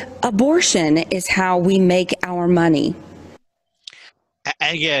told, abortion is how we make our money.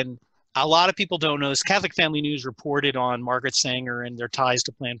 Again, a lot of people don't know this. Catholic Family News reported on Margaret Sanger and their ties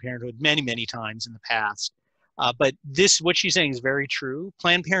to Planned Parenthood many, many times in the past. But what she's saying is very true.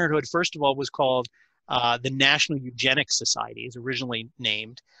 Planned Parenthood, first of all, was called the National Eugenics Society, is originally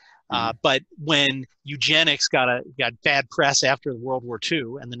named. But when eugenics got bad press after World War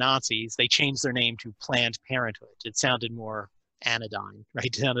II and the Nazis, they changed their name to Planned Parenthood. It sounded more anodyne, right?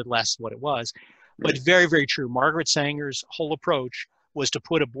 It sounded less what it was. But very, very true. Margaret Sanger's whole approach was to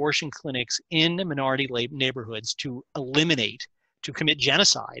put abortion clinics in minority neighborhoods to commit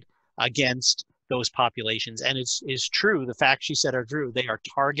genocide against those populations. And it's true, the facts she said are true. They are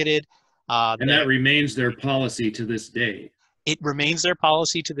targeted. And that remains their policy to this day. It remains their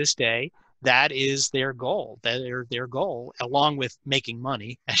policy to this day. That is their goal. Their goal, along with making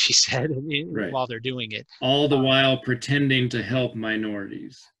money, as she said, while they're doing it. All the while pretending to help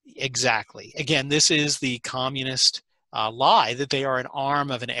minorities. Exactly. Again, this is the communist lie that they are an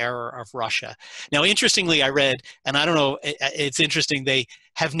arm of an error of Russia. Now, interestingly, I read, and I don't know, it's interesting, they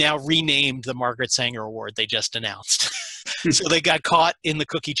have now renamed the Margaret Sanger Award they just announced. So they got caught in the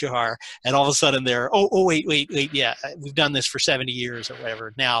cookie jar, and all of a sudden they're, wait, yeah, we've done this for 70 years or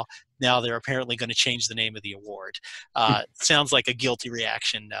whatever. Now they're apparently going to change the name of the award. Sounds like a guilty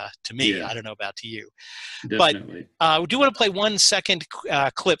reaction to me. Yeah. I don't know about to you. Definitely. But we do want to play 1 second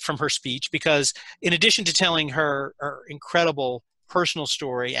clip from her speech, because in addition to telling her incredible personal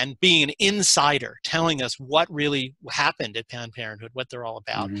story and being an insider, telling us what really happened at Planned Parenthood, what they're all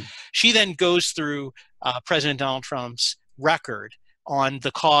about, she then goes through President Donald Trump's record on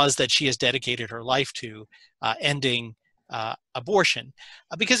the cause that she has dedicated her life to, ending abortion.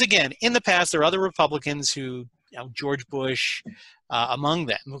 Because again, in the past, there are other Republicans who, George Bush among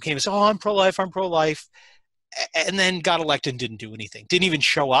them, who came and said, I'm pro-life, and then got elected and didn't do anything, didn't even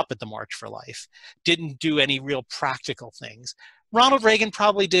show up at the March for Life, didn't do any real practical things. Ronald Reagan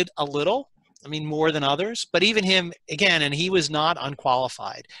probably did a little, more than others, but even him, again, and he was not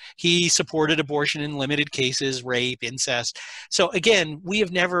unqualified. He supported abortion in limited cases, rape, incest. So again, we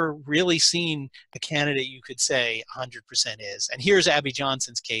have never really seen a candidate you could say 100% is. And here's Abby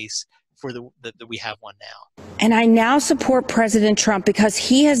Johnson's case for that we have one now. And I now support President Trump because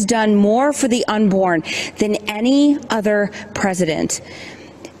he has done more for the unborn than any other president.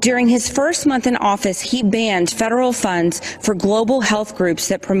 During his first month in office, he banned federal funds for global health groups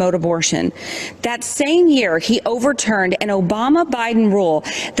that promote abortion. That same year, he overturned an Obama-Biden rule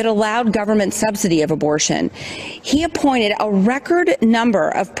that allowed government subsidy of abortion. He appointed a record number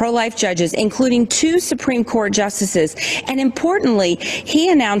of pro-life judges, including 2 Supreme Court justices. And importantly,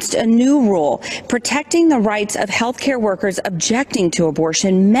 he announced a new rule protecting the rights of healthcare workers objecting to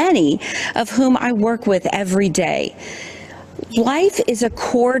abortion, many of whom I work with every day. Life is a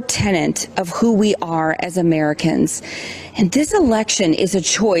core tenet of who we are as Americans. And this election is a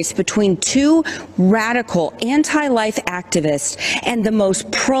choice between two radical anti-life activists and the most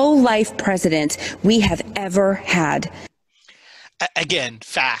pro-life president we have ever had. Again,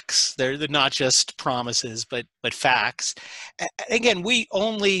 facts. They're not just promises, but facts. Again, we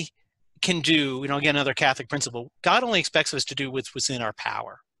only can do, again, another Catholic principle. God only expects us to do what's within our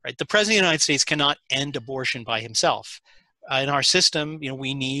power, right? The President of the United States cannot end abortion by himself. In our system,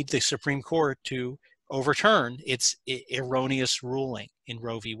 we need the Supreme Court to overturn its erroneous ruling in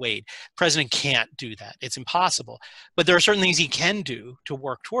Roe v. Wade. The president can't do that. It's impossible. But there are certain things he can do to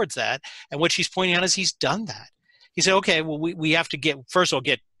work towards that. And what she's pointing out is he's done that. He said, okay, well, we have to first of all,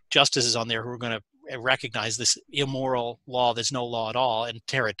 get justices on there who are going to recognize this immoral law that's no law at all and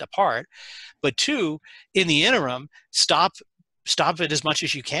tear it apart. But two, in the interim, stop it as much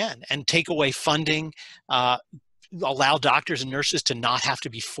as you can and take away funding, allow doctors and nurses to not have to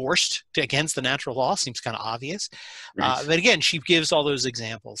be forced against the natural law. Seems kind of obvious. Right. But again, she gives all those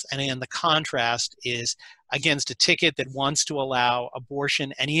examples. And again, the contrast is against a ticket that wants to allow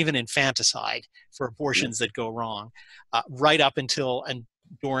abortion and even infanticide for abortions that go wrong right up until and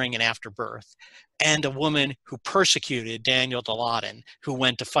during and after birth. And a woman who persecuted Daniel Dilaudid, who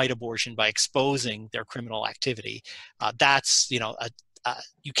went to fight abortion by exposing their criminal activity. That's,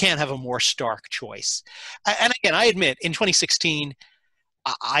 you can't have a more stark choice. And again, I admit, in 2016,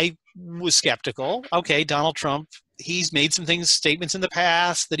 I was skeptical. Okay, Donald Trump, he's made some statements in the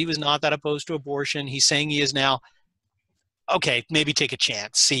past that he was not that opposed to abortion. He's saying he is now. Okay, maybe take a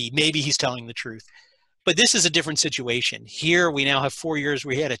chance. See, maybe he's telling the truth. But this is a different situation. Here, we now have 4 years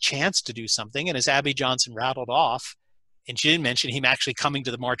where he had a chance to do something. And as Abby Johnson rattled off, and she didn't mention him actually coming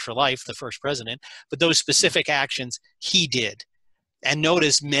to the March for Life, the first president, but those specific actions he did. And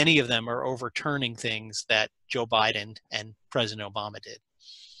notice many of them are overturning things that Joe Biden and President Obama did.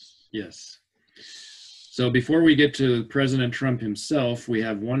 Yes. So before we get to President Trump himself, we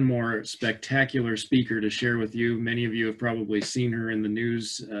have one more spectacular speaker to share with you. Many of you have probably seen her in the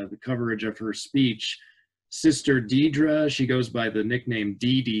news, the coverage of her speech. Sister Deidre, she goes by the nickname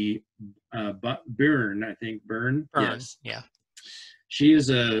Dee Dee Byrne, I think. Byrne? Yes. Yeah. She has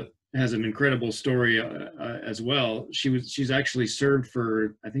an incredible story as well. She's actually served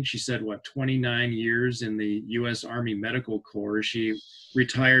for, I think she said, 29 years in the U.S. Army Medical Corps. She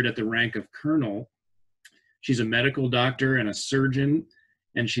retired at the rank of colonel. She's a medical doctor and a surgeon,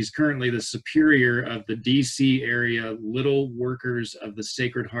 and she's currently the superior of the D.C. area Little Workers of the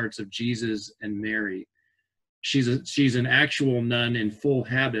Sacred Hearts of Jesus and Mary. She's an actual nun in full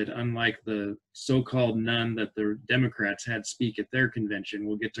habit, unlike the so-called nun that the Democrats had speak at their convention.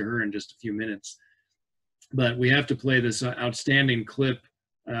 We'll get to her in just a few minutes. But we have to play this outstanding clip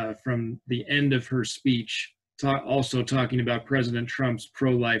from the end of her speech, also talking about President Trump's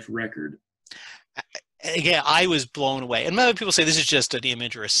pro-life record. Again, I was blown away. And many people say this is just an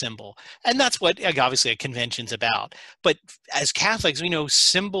image or a symbol. And that's what, obviously, a convention's about. But as Catholics, we know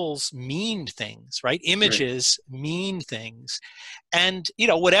symbols mean things, right? Images mean things. And,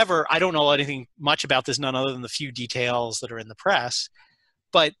 whatever, I don't know anything much about this, none other than the few details that are in the press.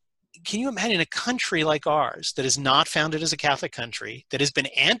 But can you imagine a country like ours that is not founded as a Catholic country, that has been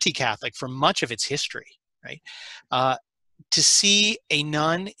anti-Catholic for much of its history, right? To see a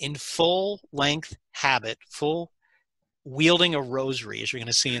nun in full-length habit, full wielding a rosary, as you're going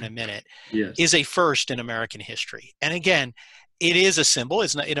to see in a minute, is a first in American history. And again, it is a symbol.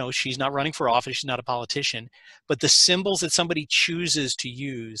 It's not, she's not running for office. She's not a politician. But the symbols that somebody chooses to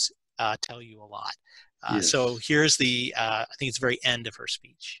use tell you a lot. So here's I think it's the very end of her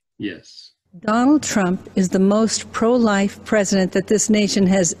speech. Yes. Donald Trump is the most pro-life president that this nation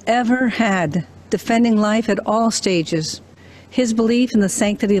has ever had, defending life at all stages. His belief in the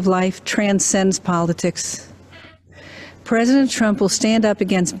sanctity of life transcends politics. President Trump will stand up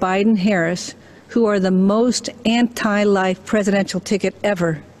against Biden and Harris, who are the most anti-life presidential ticket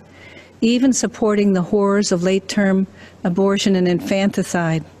ever, even supporting the horrors of late-term abortion and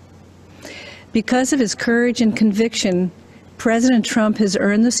infanticide. Because of his courage and conviction, President Trump has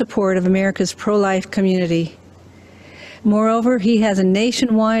earned the support of America's pro-life community. Moreover, he has a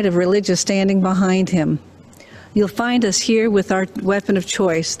nationwide of religious standing behind him. You'll find us here with our weapon of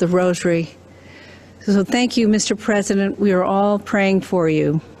choice, the rosary. So thank you, Mr. President. We are all praying for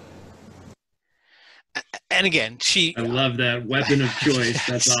you. And again, I love that weapon of choice.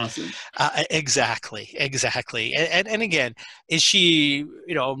 That's awesome. Exactly. And again, is she,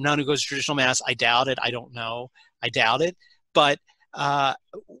 a nun who goes to traditional mass? I doubt it. I don't know. I doubt it. But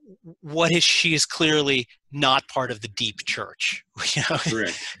she is clearly not part of the deep church.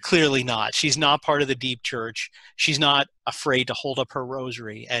 Correct. Clearly not. She's not part of the deep church. She's not afraid to hold up her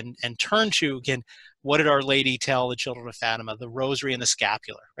rosary and turn to, again, what did Our Lady tell the children of Fatima? The rosary and the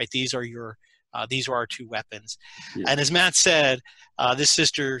scapular, right? These are our two weapons. Yeah. And as Matt said, this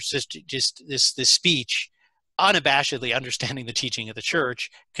speech, unabashedly understanding the teaching of the church,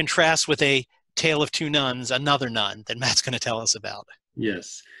 contrasts with a Tale of Two Nuns, another nun that Matt's going to tell us about.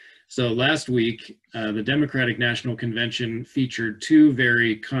 Yes. So last week, the Democratic National Convention featured two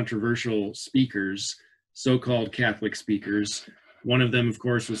very controversial speakers, so-called Catholic speakers. One of them, of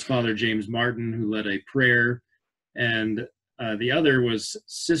course, was Father James Martin, who led a prayer, and the other was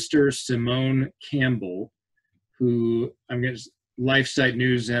Sister Simone Campbell, who LifeSite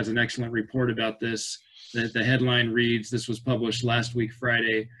News has an excellent report about this. The headline reads, this was published last week,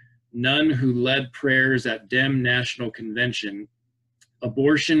 Friday, "Nun who led prayers at Dem National Convention.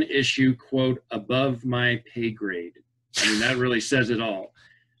 Abortion issue, quote, above my pay grade." I mean, that really says it all.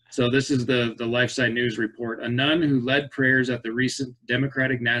 So this is the LifeSite News report. A nun who led prayers at the recent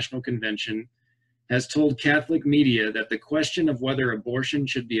Democratic National Convention has told Catholic media that the question of whether abortion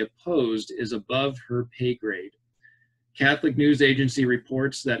should be opposed is above her pay grade. Catholic News Agency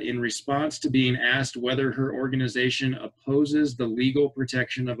reports that in response to being asked whether her organization opposes the legal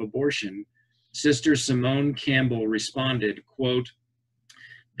protection of abortion, Sister Simone Campbell responded, quote,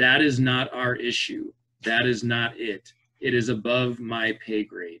 "That is not our issue. That is not it. It is above my pay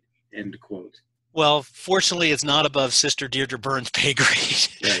grade," end quote. Well, fortunately, it's not above Sister Deirdre Burns' pay grade,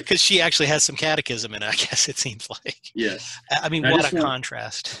 because she actually has some catechism in it, I guess it seems like. Yes. I mean, what a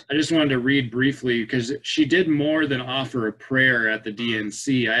contrast. I just wanted to read briefly, because she did more than offer a prayer at the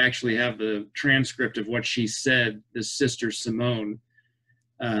DNC. I actually have the transcript of what she said, this Sister Simone,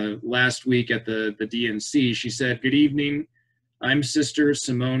 last week at the DNC. She said, "Good evening. I'm Sister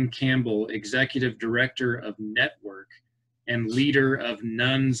Simone Campbell, Executive Director of Network and leader of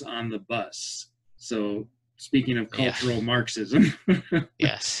Nuns on the Bus." So speaking of cultural Marxism.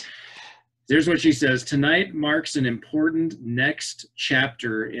 Yes. Here's what she says. "Tonight marks an important next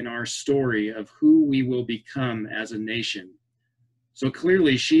chapter in our story of who we will become as a nation." So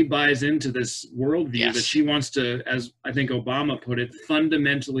clearly she buys into this worldview that she wants to, as I think Obama put it,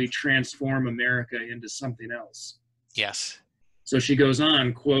 fundamentally transform America into something else. Yes. So she goes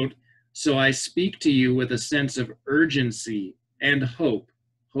on, quote, "So I speak to you with a sense of urgency and hope."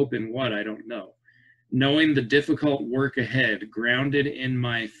 Hope in what? I don't know. "Knowing the difficult work ahead, grounded in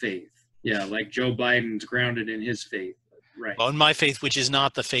my faith." Yeah, like Joe Biden's grounded in his faith. Right. Well, in my faith, which is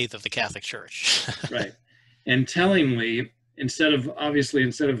not the faith of the Catholic Church. Right. And tellingly, instead of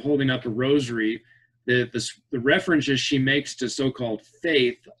holding up a rosary, the references she makes to so-called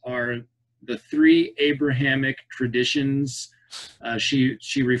faith are the three Abrahamic traditions.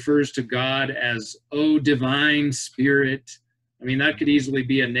 She refers to God as, "O divine spirit." I mean, that could easily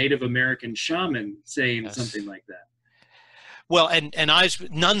be a Native American shaman saying something like that. Well, and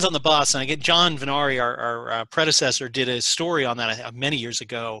Nuns on the Bus, and I get John Venari, our predecessor, did a story on that many years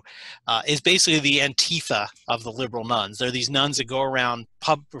ago, is basically the Antifa of the liberal nuns. They're these nuns that go around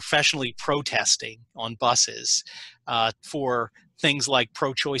professionally protesting on buses for things like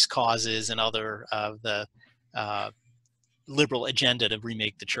pro-choice causes and other of the liberal agenda to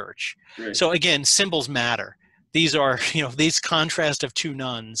remake the church. Right. So again, symbols matter. These are, these contrast of two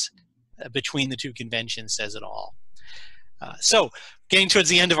nuns between the two conventions says it all. So getting towards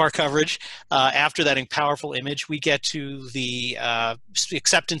the end of our coverage, after that powerful image, we get to the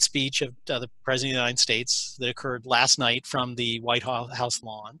acceptance speech of the President of the United States that occurred last night from the White House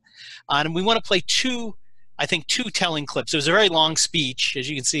lawn. And we want to play two telling clips. It was a very long speech. As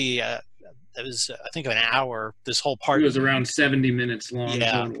you can see, it was, I think, an hour, this whole part. It was around 70 minute long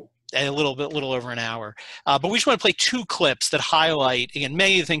total. A little over an hour. But we just want to play two clips that highlight, again,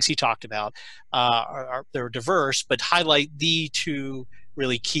 many of the things he talked about they're diverse, but highlight the two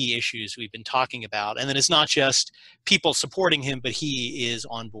really key issues we've been talking about. And then it's not just people supporting him, but he is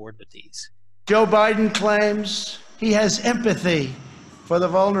on board with these. Joe Biden claims he has empathy for the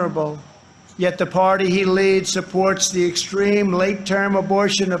vulnerable, yet the party he leads supports the extreme late-term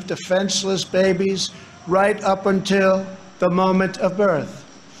abortion of defenseless babies right up until the moment of birth.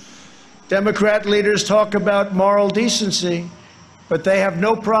 Democrat leaders talk about moral decency, but they have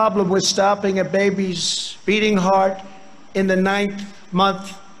no problem with stopping a baby's beating heart in the 9th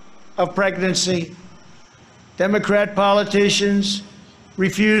month of pregnancy. Democrat politicians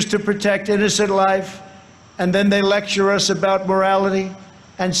refuse to protect innocent life, and then they lecture us about morality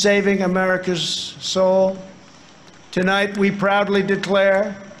and saving America's soul. Tonight, we proudly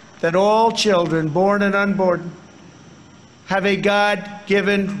declare that all children, born and unborn, have a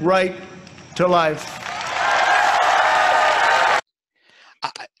God-given right to life.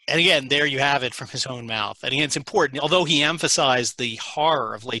 And again, there you have it from his own mouth. And again, it's important. Although he emphasized the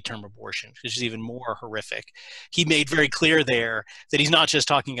horror of late-term abortion, which is even more horrific, he made very clear there that he's not just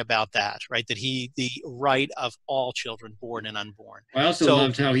talking about that, right? That the right of all children, born and unborn. I also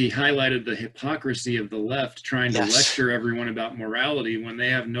loved how he highlighted the hypocrisy of the left trying to lecture everyone about morality when they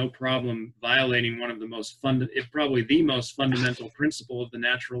have no problem violating one of the most probably the most fundamental principle of the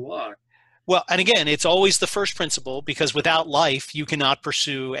natural law. Well, and again, it's always the first principle, because without life, you cannot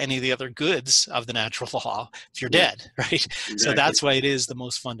pursue any of the other goods of the natural law if you're dead, right? Exactly. So that's why it is the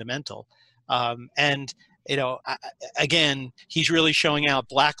most fundamental. And, you know, again, he's really showing out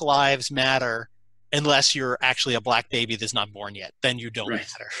Black Lives Matter unless you're actually a black baby that's not born yet. Then you don't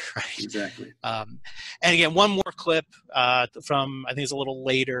matter, right? Exactly. And again, one more clip from, I think it's a little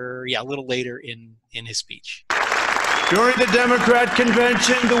later in his speech. During the Democrat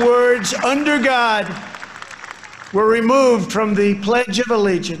convention, the words "under God" were removed from the Pledge of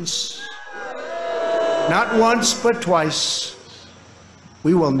Allegiance. Not once, but twice.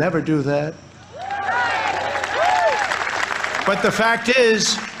 We will never do that. But the fact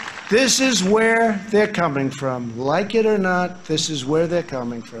is, this is where they're coming from. Like it or not, this is where they're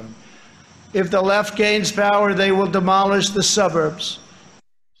coming from. If the left gains power, they will demolish the suburbs.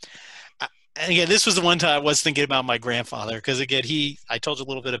 And again, this was the one time I was thinking about my grandfather, because again, I told you a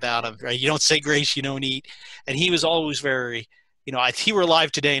little bit about him, right? You don't say grace, you don't eat. And he was always very, you know, if he were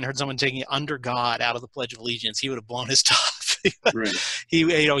alive today and heard someone taking "under God" out of the Pledge of Allegiance, he would have blown his top. Right.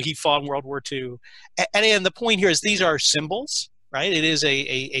 He fought in World War II. And the point here is these are symbols, right? It is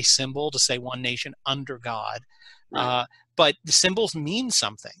a symbol to say one nation under God. Right. But the symbols mean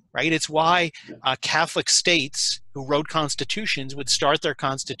something, right? It's why Catholic states who wrote constitutions would start their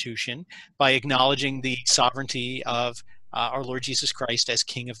constitution by acknowledging the sovereignty of our Lord Jesus Christ as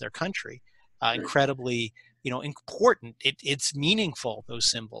King of their country. Incredibly, you know, important. It's meaningful,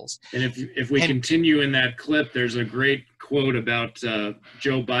 those symbols. And if we continue in that clip, there's a great quote about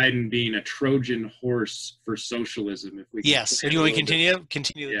Joe Biden being a Trojan horse for socialism. If we so do you want to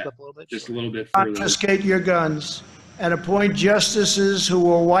continue the clip a little bit? Just a little bit further. Confiscate your guns and appoint justices who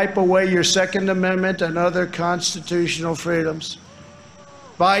will wipe away your Second Amendment and other constitutional freedoms.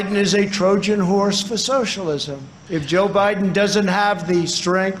 Biden is a Trojan horse for socialism. If Joe Biden doesn't have the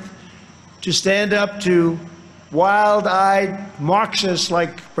strength to stand up to wild-eyed Marxists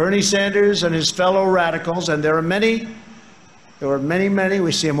like Bernie Sanders and his fellow radicals, and there are many,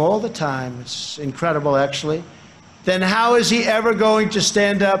 we see them all the time, it's incredible actually, then how is he ever going to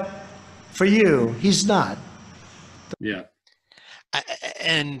stand up for you? He's not. Yeah.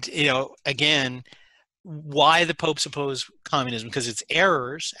 And, you know, again, why the popes oppose communism? Because it's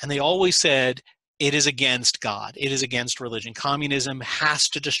errors, and they always said it is against God. It is against religion. Communism has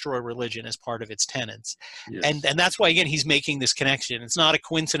to destroy religion as part of its tenets. Yes. And that's why, again, he's making this connection. It's not a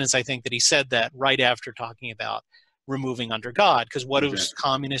coincidence, I think, that he said that right after talking about removing under God, because what do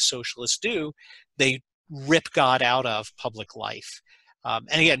communist socialists do? They rip God out of public life.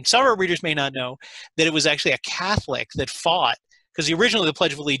 And again, some of our readers may not know that it was actually a Catholic that fought, because originally the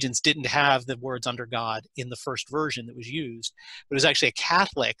Pledge of Allegiance didn't have the words "under God" in the first version that was used. But it was actually a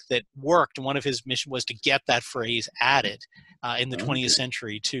Catholic that worked, and one of his missions was to get that phrase added in the 20th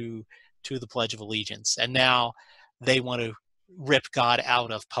century to the Pledge of Allegiance. And now they want to rip God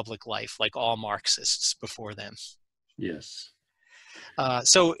out of public life, like all Marxists before them. Yes.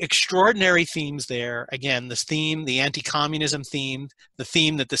 So extraordinary themes there. Again, this theme, the anti-communism theme, the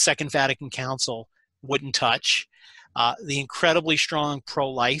theme that the Second Vatican Council wouldn't touch, the incredibly strong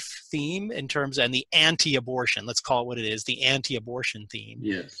pro-life theme in terms, and the anti-abortion, let's call it what it is, the anti-abortion theme,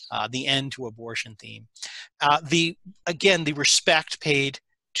 yes, the end to abortion theme. The respect paid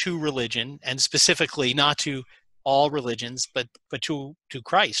to religion, and specifically not to all religions, but to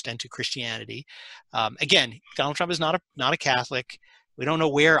Christ and to Christianity. Again, Donald Trump is not a Catholic. I don't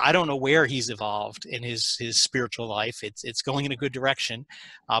know where he's evolved in his spiritual life. It's going in a good direction,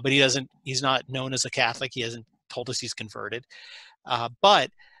 but he's not known as a Catholic. He hasn't told us he's converted,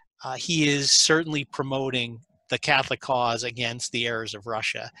 but he is certainly promoting the Catholic cause against the errors of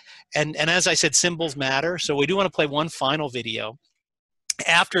Russia. And as I said, symbols matter. So we do want to play one final video.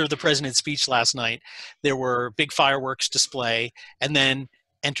 After the president's speech last night, there were big fireworks display and then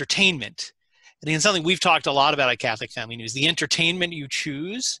entertainment. And again, something we've talked a lot about at Catholic Family News. The entertainment you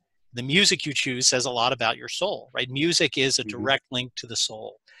choose, the music you choose, says a lot about your soul, right? Music is a direct link to the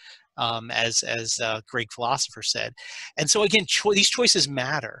soul, as a great philosopher said. And so again, these choices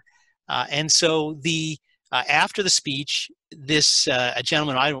matter. And so the After the speech, this a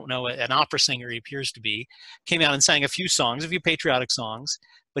gentleman, I don't know, an opera singer he appears to be, came out and sang a few songs, a few patriotic songs,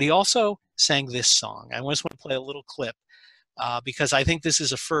 but he also sang this song. I just want to play a little clip because I think this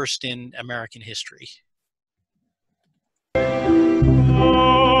is a first in American history.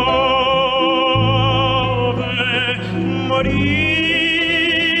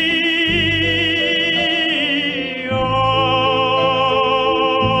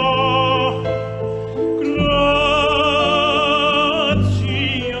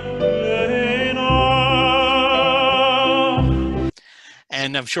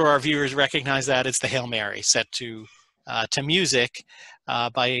 And I'm sure our viewers recognize that. It's the Hail Mary set to music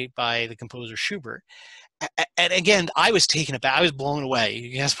by the composer Schubert. And again, I was taken aback. I was blown away.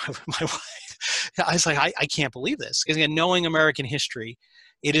 Yes, my wife. I was like, I can't believe this. Because again, knowing American history,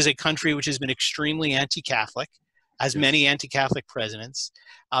 it is a country which has been extremely anti-Catholic, has many anti-Catholic presidents.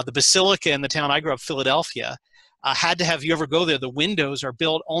 The basilica in the town I grew up, Philadelphia, had to have, you ever go there, the windows are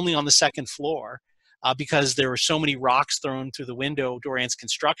built only on the second floor because there were so many rocks thrown through the window during its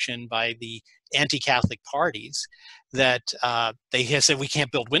construction by the anti-Catholic parties that they have said we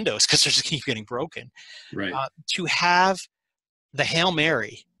can't build windows because they're just keep getting broken. Right. To have the Hail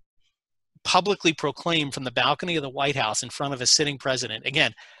Mary publicly proclaimed from the balcony of the White House in front of a sitting president,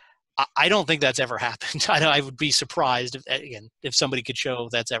 again, I don't think that's ever happened. I would be surprised if somebody could show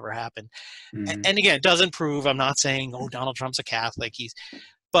that's ever happened. Mm-hmm. And again, it doesn't prove, I'm not saying, oh, Donald Trump's a Catholic.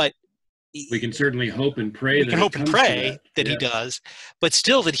 But we can certainly hope and pray that he does, but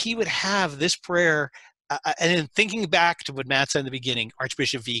still that he would have this prayer. And then thinking back to what Matt said in the beginning,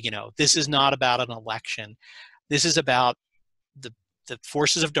 Archbishop Vigano, this is not about an election. This is about the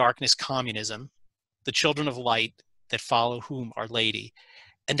forces of darkness, communism, the children of light that follow whom Our Lady.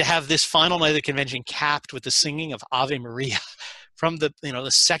 And to have this final night of the convention capped with the singing of Ave Maria from the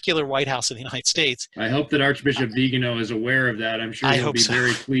secular White House of the United States. I hope that Archbishop Vigano is aware of that. I'm sure he'll be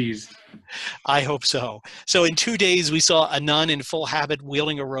very pleased. I hope so. So in 2 days, we saw a nun in full habit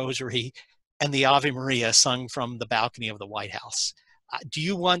wielding a rosary and the Ave Maria sung from the balcony of the White House. Do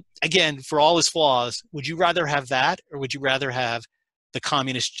you want, again, for all his flaws, would you rather have that, or would you rather have the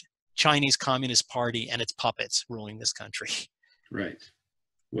Chinese Communist Party and its puppets ruling this country? Right.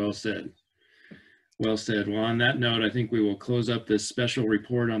 Well said. Well said. Well, on that note, I think we will close up this special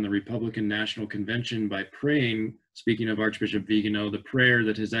report on the Republican National Convention by praying, speaking of Archbishop Vigano, the prayer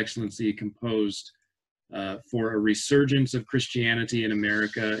that His Excellency composed for a resurgence of Christianity in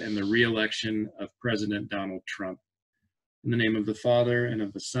America and the re-election of President Donald Trump. In the name of the Father, and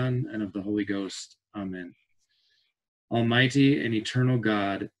of the Son, and of the Holy Ghost. Amen. Almighty and eternal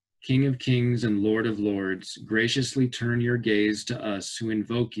God, King of kings and Lord of lords, graciously turn your gaze to us who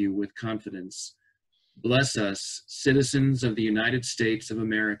invoke you with confidence. Bless us, citizens of the United States of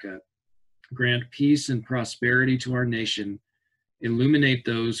America. Grant peace and prosperity to our nation. Illuminate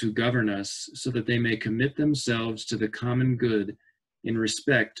those who govern us so that they may commit themselves to the common good in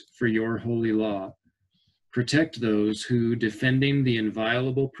respect for your holy law. Protect those who, defending the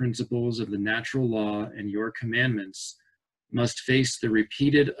inviolable principles of the natural law and your commandments, must face the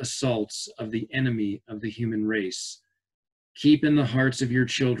repeated assaults of the enemy of the human race. Keep in the hearts of your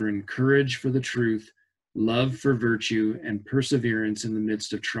children courage for the truth, love for virtue, and perseverance in the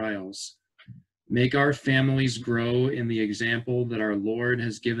midst of trials. Make our families grow in the example that our Lord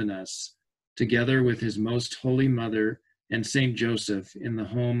has given us, together with his most holy mother and Saint Joseph in the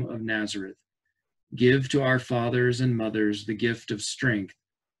home of Nazareth. Give to our fathers and mothers the gift of strength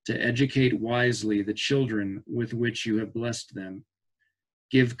to educate wisely the children with which you have blessed them.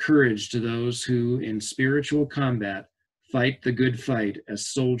 Give courage to those who, in spiritual combat, fight the good fight as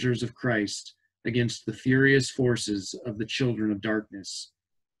soldiers of Christ against the furious forces of the children of darkness.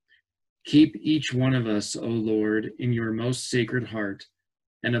 Keep each one of us, O Lord, in your most sacred heart,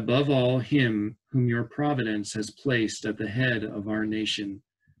 and above all him whom your providence has placed at the head of our nation.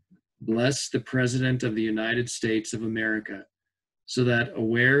 Bless the President of the United States of America, so that,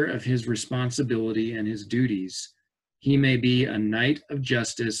 aware of his responsibility and his duties, he may be a knight of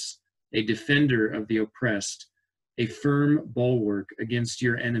justice, a defender of the oppressed, a firm bulwark against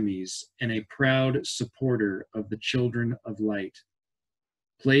your enemies, and a proud supporter of the children of light.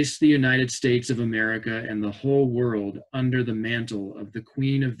 Place the United States of America and the whole world under the mantle of the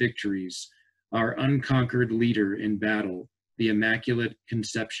Queen of Victories, our unconquered leader in battle, the Immaculate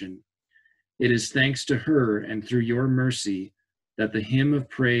Conception. It is thanks to her and through your mercy that the hymn of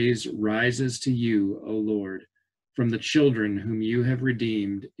praise rises to you, O Lord, from the children whom you have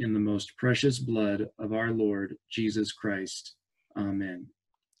redeemed in the most precious blood of our Lord Jesus Christ. Amen.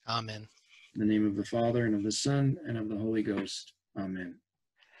 Amen. In the name of the Father, and of the Son, and of the Holy Ghost. Amen.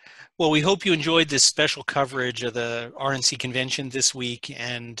 Well, we hope you enjoyed this special coverage of the RNC convention this week.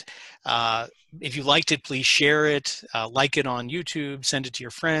 And if you liked it, please share it, like it on YouTube, send it to your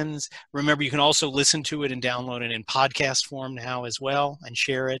friends. Remember, you can also listen to it and download it in podcast form now as well and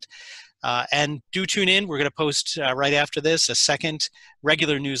share it. And do tune in. We're going to post right after this a second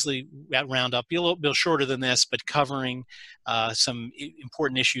regular newsly roundup, a little bit shorter than this, but covering some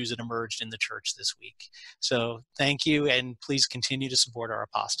important issues that emerged in the church this week. So thank you, and please continue to support our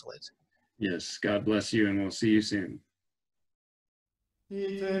apostolate. Yes, God bless you, and we'll see you soon.